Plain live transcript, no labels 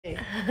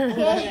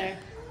Okay.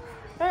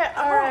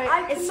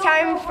 Alright, it's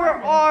time for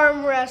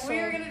arm wrestle. We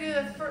are going to do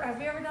the first. Have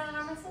we ever done an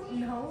arm wrestle?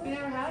 No. We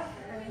never have?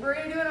 We're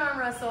going to do an arm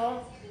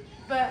wrestle,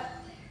 but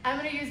I'm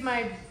going to use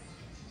my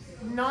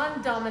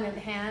non-dominant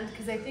hand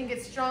because I think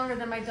it's stronger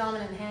than my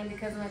dominant hand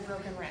because of my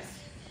broken wrist.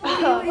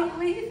 What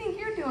do you think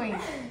you're doing?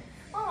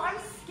 Oh, I'm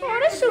scared. Oh,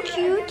 that's so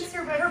cute.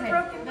 Her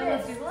broken wrist.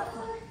 Let's do the left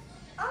one.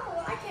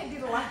 Oh, I can't do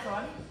the left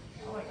one.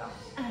 Oh my gosh.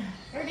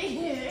 Ready?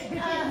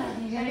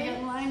 You gotta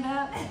get lined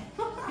up.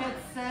 Get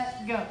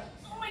set, go.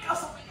 Oh my gosh,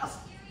 oh my gosh.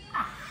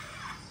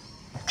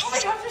 Oh my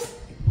gosh,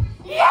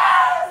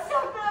 yes!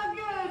 That felt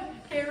good.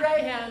 Okay,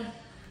 right hand.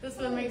 This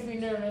one makes me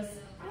nervous.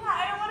 Yeah,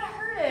 I don't want to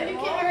hurt it. You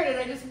can't hurt it,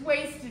 I just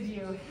wasted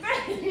you.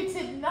 You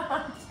did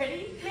not.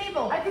 Ready?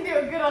 Mabel. I can do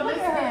it good on this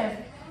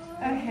hand.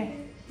 Okay.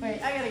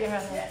 Wait, I gotta get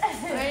ready.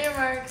 On your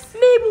marks.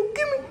 Mabel,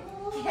 give me.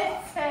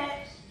 Get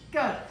set,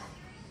 go.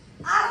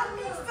 I don't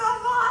need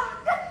stuff on.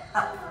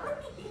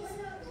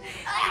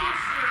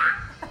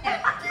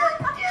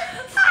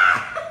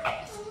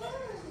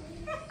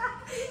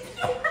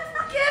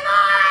 Give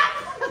on!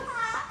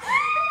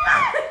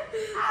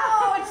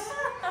 Ouch!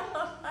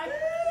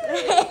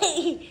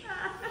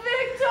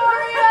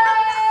 Victoria!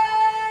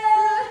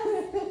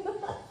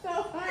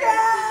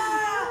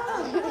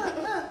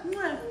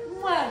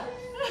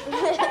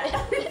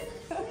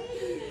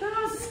 That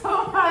was so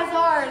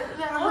hard.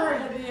 That hurt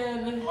at the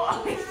end.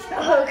 Okay.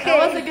 That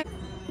was a good.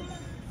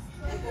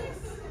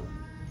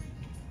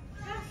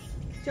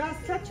 Josh,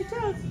 touch your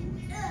toes.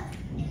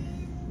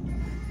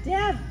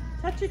 Deb,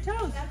 touch your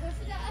toes.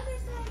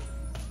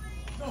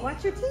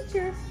 Watch your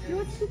teacher. Do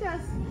what she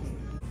does.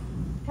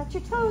 Touch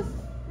your toes.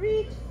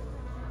 Reach.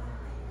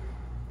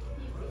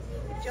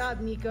 Good job,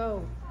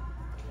 Nico.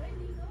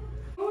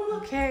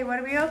 Okay, what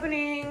are we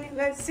opening?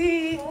 Let's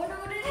see.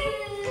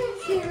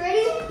 Okay,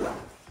 ready?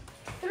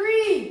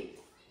 3,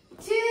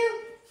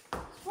 2,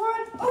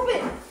 1,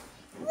 open.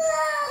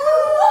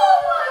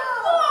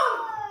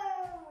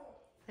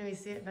 Let me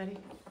see it, buddy.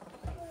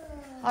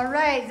 All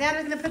right,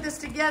 Xander's gonna put this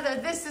together.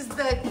 This is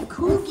the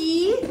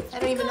Cooghi. I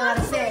don't even know how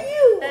to say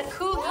it. The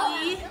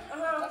Cooghi,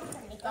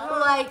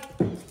 like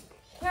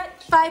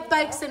 5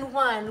 bikes in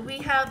one. We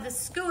have the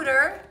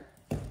scooter,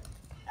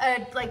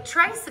 like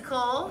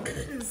tricycle,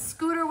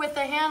 scooter with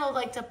the handle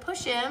like to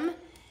push him,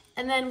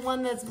 and then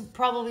one that's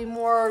probably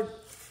more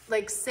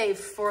like safe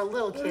for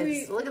little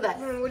kids. Look at that.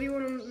 What do you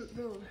want to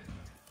build?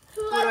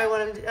 What do I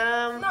want to do?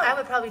 I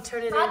would probably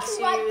turn it into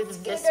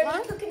this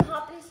one. You can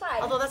hop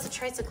inside. Although that's a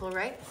tricycle,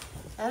 right?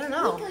 I don't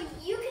know.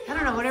 I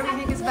don't know. Whatever you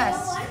think is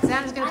best.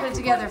 Xander's going to put it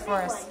together for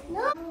us.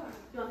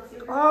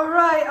 All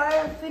right, I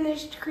have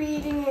finished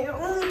creating it. It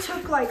only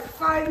took like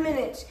 5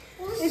 minutes.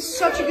 It's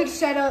such a good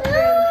setup.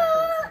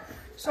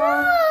 So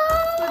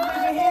there's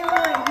a hammer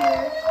right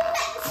here.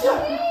 So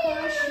you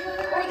push,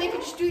 or they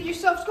could just do it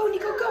yourselves. Go,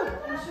 Nico, go.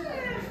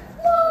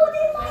 Whoa,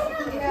 they light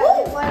up. Yeah,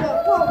 they light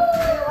up. Whoa,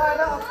 they light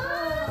up.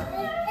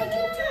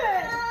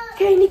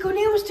 Okay, Nico,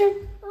 Naomi's turn.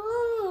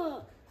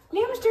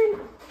 Naomi's turn.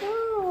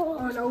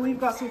 Oh no, we've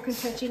got some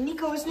contention.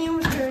 Nico, it's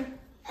Naomi's turn.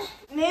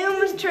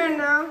 Naomi's turn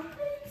now.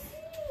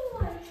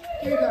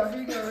 Here we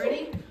go,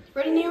 ready?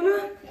 Ready,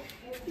 Naoma?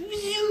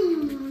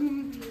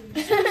 Zoom.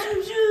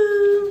 Zoom,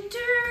 zoom.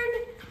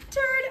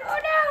 Turn. Oh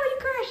no, you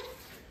crashed.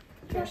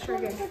 Okay, try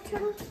again.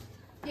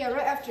 Yeah,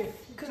 right after.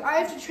 Because I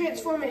have to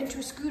transform it into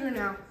a scooter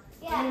now.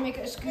 Yeah. I'm gonna make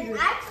it a scooter.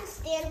 I can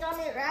stand on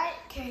it, right?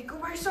 Okay, go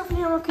by yourself,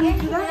 Naoma. Can you do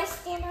Can I that?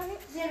 stand on it?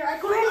 Xander, I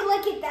They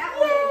like it that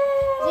way.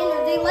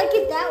 Xander, they like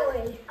it that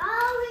way.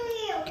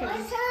 Ollie,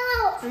 watch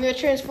out. I'm gonna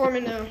transform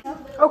it now.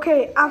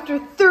 Okay, after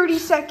 30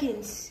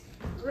 seconds.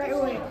 Right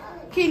away.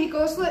 Okay, Nico,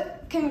 let's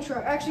let Kenya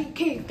try. Actually,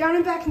 okay, down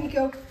and back,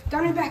 Nico.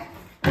 Down and back.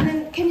 And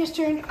then Kenya's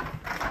turn.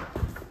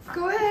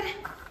 Go ahead.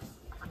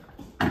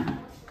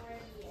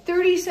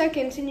 30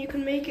 seconds and you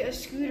can make it a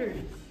scooter.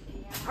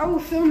 I will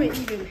film it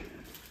even.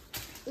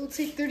 It will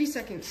take 30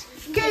 seconds.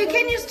 Okay,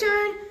 Kenya's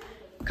turn.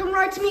 Come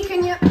right to me,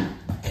 Kenya. Yeah,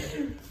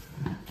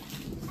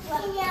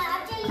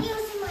 after you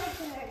use my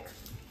turn.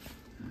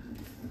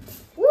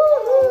 Woo!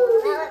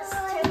 Now let's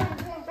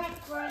turn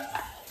backwards.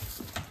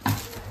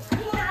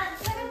 Yeah,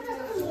 turn it to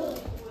me.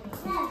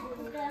 Then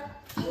we go.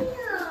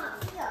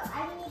 I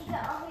need to go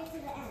all the way to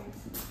the end.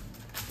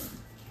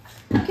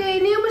 Okay,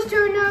 Naoma's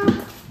turn now.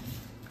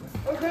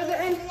 Or go to the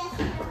end.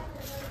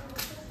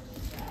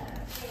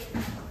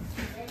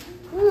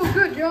 Ooh,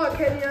 good job,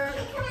 Kenya.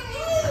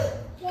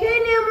 Okay,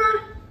 Naoma.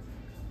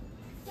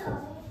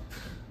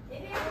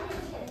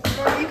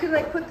 Or you could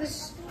like put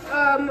this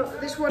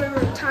this one in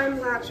a time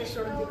lapse or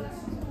something.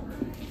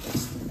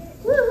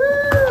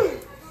 Woohoo!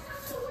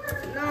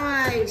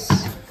 Nice.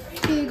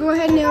 Okay, go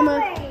ahead,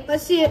 Naoma.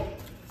 Let's see it.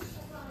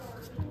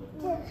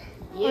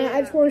 Yeah.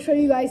 I just want to show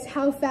you guys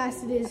how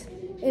fast it is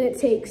and it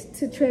takes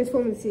to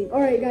transform the thing. All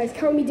right, guys,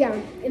 count me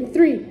down in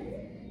 3,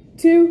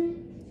 2,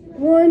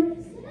 1,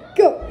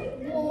 go.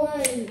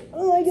 1,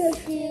 Oh my gosh.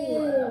 2,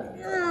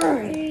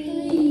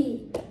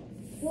 3,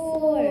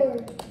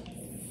 4,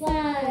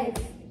 5,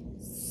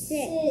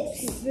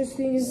 6, This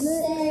thing is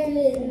next.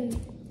 7,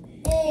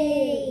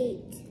 8,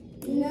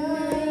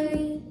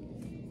 9,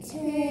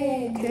 10.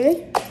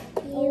 Okay.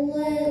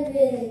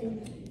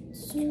 11,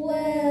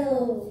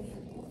 12,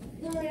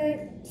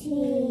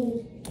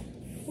 13,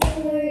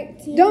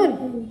 14.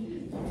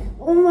 Done.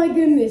 Oh my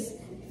goodness.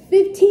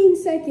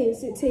 15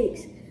 seconds it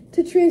takes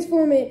to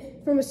transform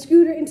it from a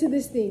scooter into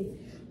this thing.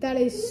 That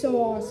is so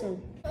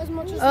awesome.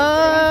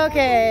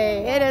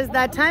 Okay, it is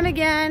that time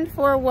again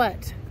for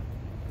what?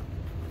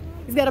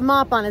 He's got a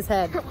mop on his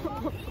head.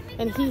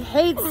 And he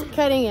hates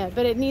cutting it,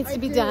 but it needs to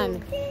be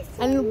done.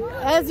 And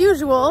as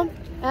usual,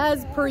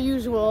 as per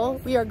usual,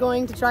 we are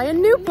going to try a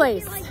new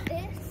place.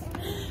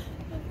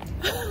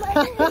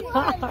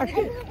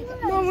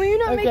 Mom, will you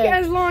not make it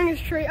as long as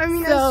Tracy? I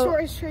mean, as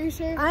short as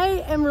Tracy?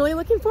 I am really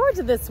looking forward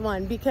to this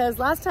one because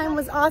last time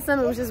was awesome.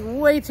 It was just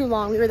way too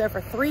long. We were there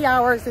for 3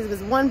 hours. It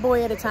was one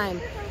boy at a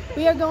time.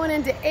 We are going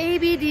into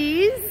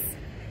ABD's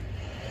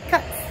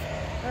Cuts,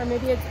 or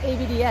maybe it's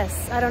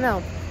ABDS. I don't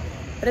know,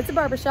 but it's a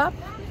barbershop.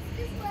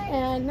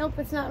 And nope,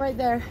 it's not right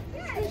there.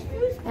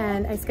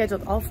 And I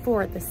scheduled all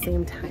 4 at the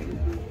same time.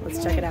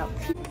 Let's check it out.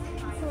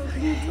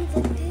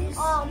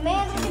 Oh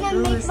man, it's gonna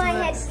make my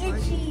head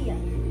itchy.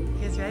 You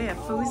guys ready? A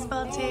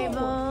foosball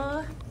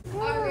table.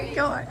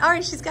 Go,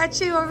 Ari, she's got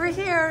you over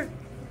here.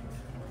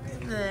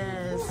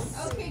 This.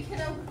 Okay,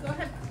 kiddo, go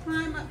ahead,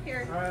 climb up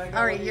here.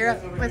 Ari, you're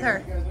up with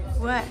her.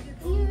 What?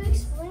 Can you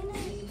explain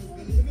it?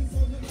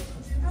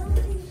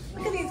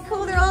 Look at these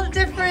cool, they're all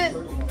different.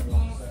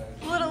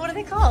 Little, what are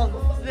they called?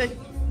 The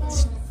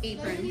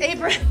apron.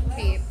 Apron.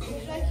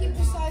 Should I keep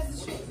the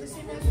size the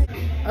same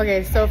as?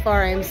 Okay, so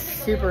far I'm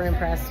super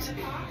impressed.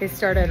 They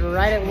started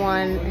right at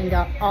 1 and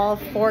got all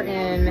 4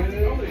 in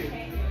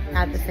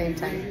at the same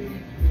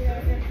time.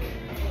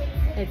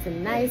 It's a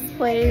nice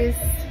place.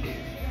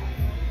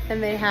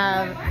 And they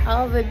have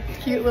all the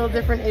cute little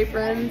different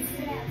aprons.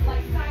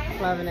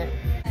 Loving it.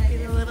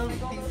 Get a little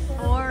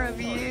before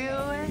of you.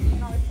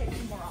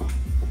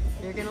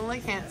 You're gonna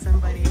look handsome,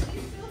 buddy.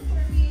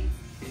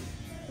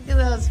 Look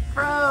at those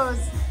fros.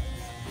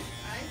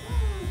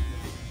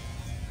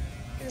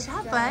 Good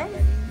job, bud.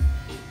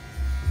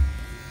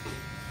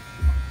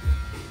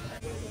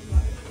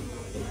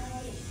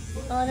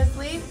 Falling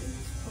asleep?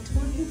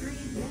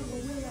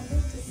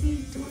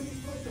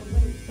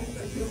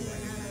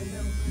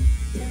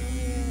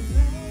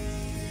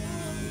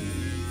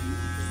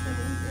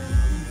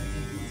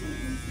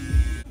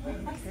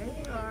 Okay,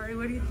 Ari,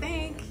 what do you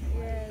think?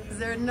 Is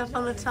there enough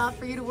on the top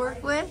for you to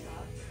work with?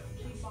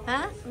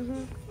 Huh?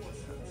 Mm-hmm.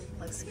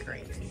 Looks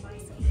great.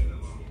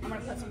 I'm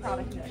gonna put some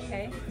product in it,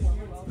 okay?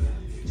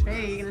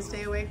 Trey, you gonna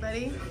stay awake,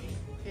 buddy?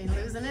 Are you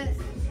losing it?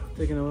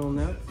 Taking a little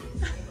nap.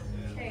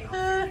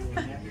 God,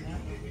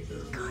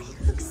 you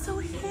look so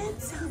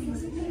handsome.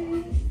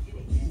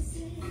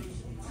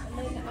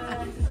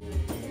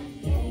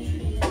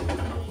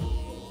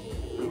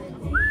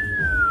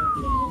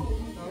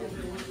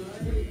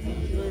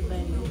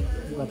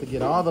 About to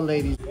get all the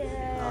ladies.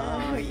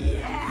 Oh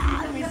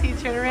yeah, let me see you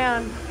turn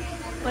around.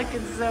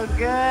 Looking so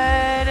good.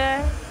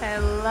 I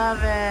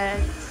love it.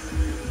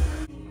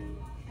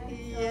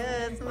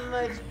 Yeah, it's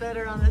much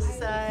better on the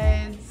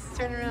sides.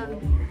 Turn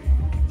around.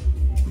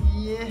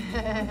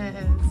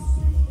 Yes.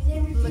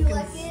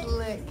 Looking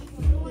slick.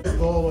 The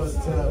goal was to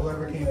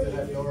whoever came to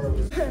that door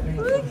was.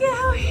 Look at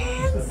how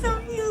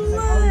handsome you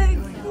look.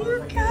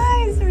 You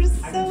guys are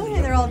so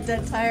handsome. They're all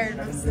dead tired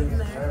from sitting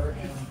there.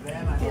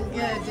 Looking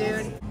good,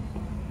 dude.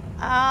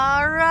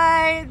 All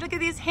right, look at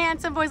these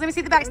handsome boys. Let me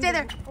see the back. Stay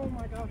there. Oh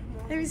my gosh.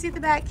 Let me see the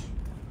back.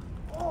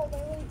 Oh, my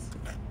legs.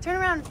 Turn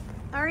around,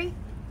 Ari.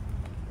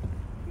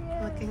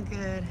 Looking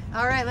good.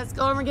 All right, let's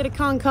go over and get a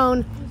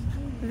cone.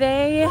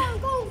 They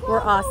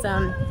were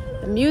awesome.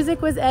 The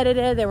music was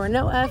edited. There were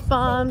no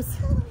F-bombs.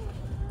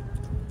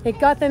 It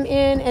got them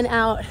in and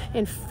out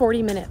in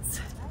 40 minutes,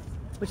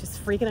 which is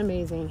freaking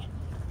amazing.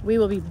 We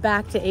will be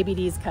back to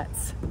ABD's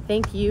Cuts.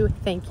 Thank you,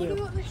 thank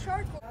you.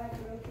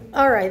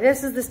 All right,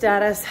 this is the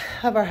status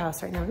of our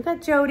house right now. We've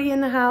got Jody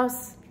in the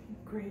house.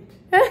 Great.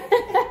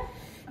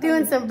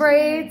 Doing some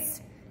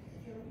braids,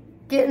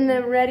 getting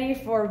them ready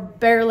for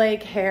Bear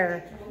Lake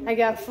hair. I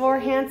got 4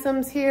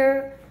 handsomes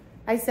here.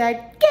 I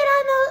said, get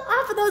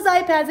off of those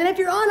iPads. And if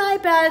you're on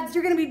iPads,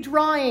 you're gonna be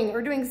drawing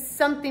or doing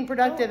something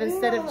productive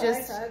instead of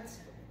just,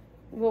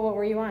 well, what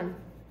were you on?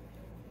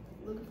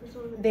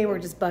 They were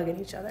just bugging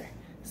each other.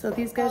 So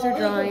these guys are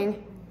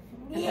drawing,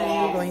 and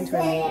I'm going to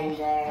a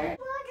meeting.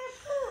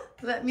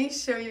 Let me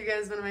show you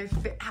guys one of my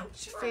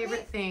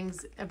favorite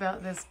things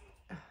about this.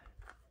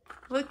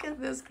 Look at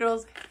this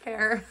girl's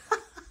hair.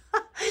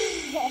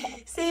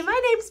 Say, my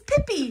name's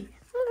Pippi.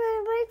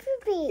 My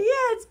Pippi.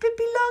 Yeah, it's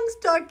Pippi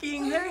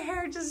Longstocking. Their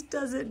hair just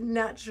does it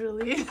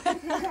naturally.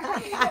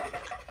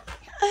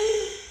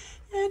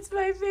 It's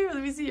my favorite.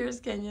 Let me see yours,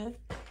 Kenya.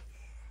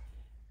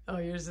 Oh,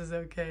 yours is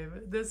okay,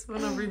 but this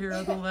one over here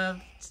on the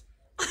left.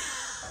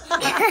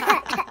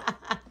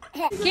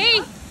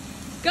 Okay,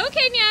 go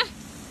Kenya.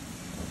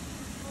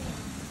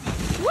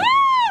 Woo!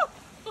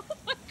 Oh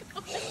my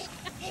gosh.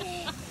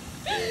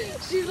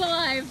 She's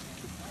alive.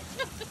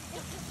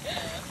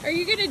 Are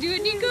you gonna do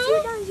it, Nico?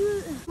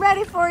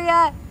 Ready for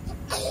ya.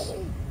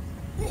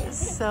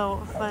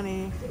 So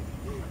funny.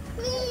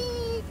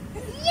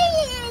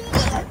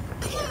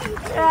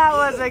 That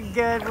was a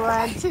good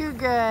one. Too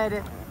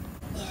good.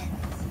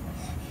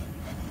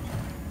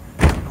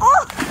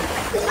 Oh!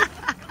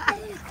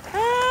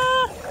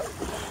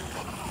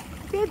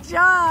 Good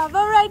job.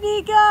 All right,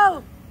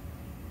 Nico.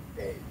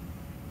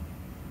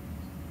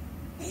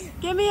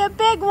 Give me a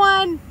big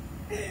one.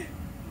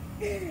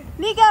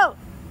 Nico.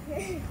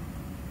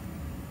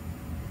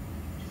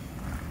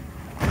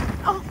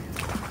 Oh,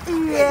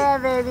 yeah,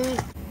 baby.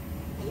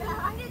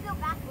 I'm gonna go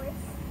backwards.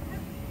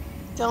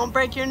 Don't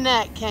break your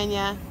neck,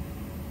 Kenya.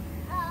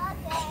 Oh,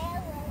 okay, I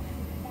will do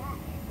that.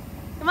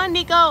 Come on,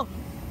 Nico.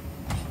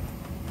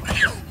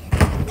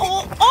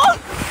 Oh, oh!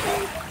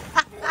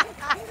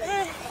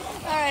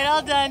 All right,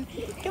 all done.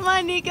 Come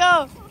on,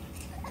 Nico.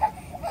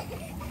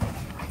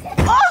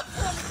 Oh!